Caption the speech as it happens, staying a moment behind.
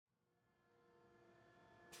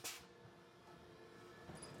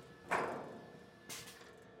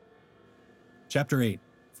Chapter 8,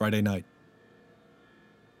 Friday night.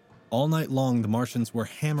 All night long, the Martians were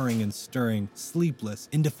hammering and stirring, sleepless,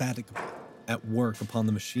 indefatigable, at work upon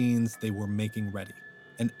the machines they were making ready.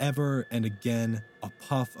 And ever and again, a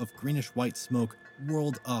puff of greenish-white smoke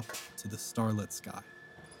whirled up to the starlit sky.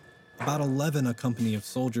 About 11, a company of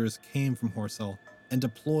soldiers came from Horsell and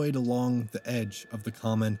deployed along the edge of the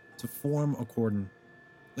common to form a cordon.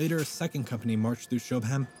 Later, a second company marched through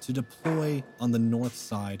Shobham to deploy on the north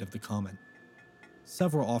side of the common.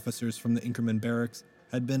 Several officers from the Inkerman barracks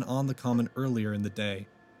had been on the common earlier in the day,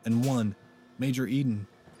 and one, Major Eden,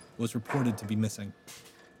 was reported to be missing.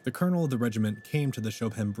 The colonel of the regiment came to the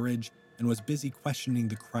Shobham Bridge and was busy questioning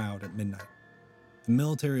the crowd at midnight. The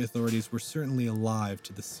military authorities were certainly alive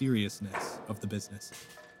to the seriousness of the business.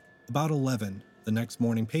 About 11, the next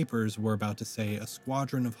morning papers were about to say a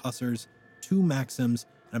squadron of hussars, 2 Maxims,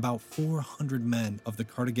 and about 400 men of the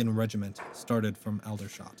Cardigan Regiment started from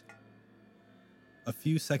Aldershot. A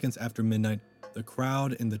few seconds after midnight, the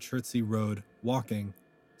crowd in the Chertsey Road, walking,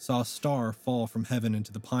 saw a star fall from heaven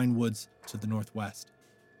into the pine woods to the northwest.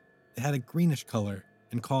 It had a greenish color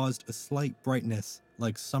and caused a slight brightness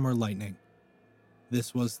like summer lightning.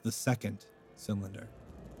 This was the second cylinder.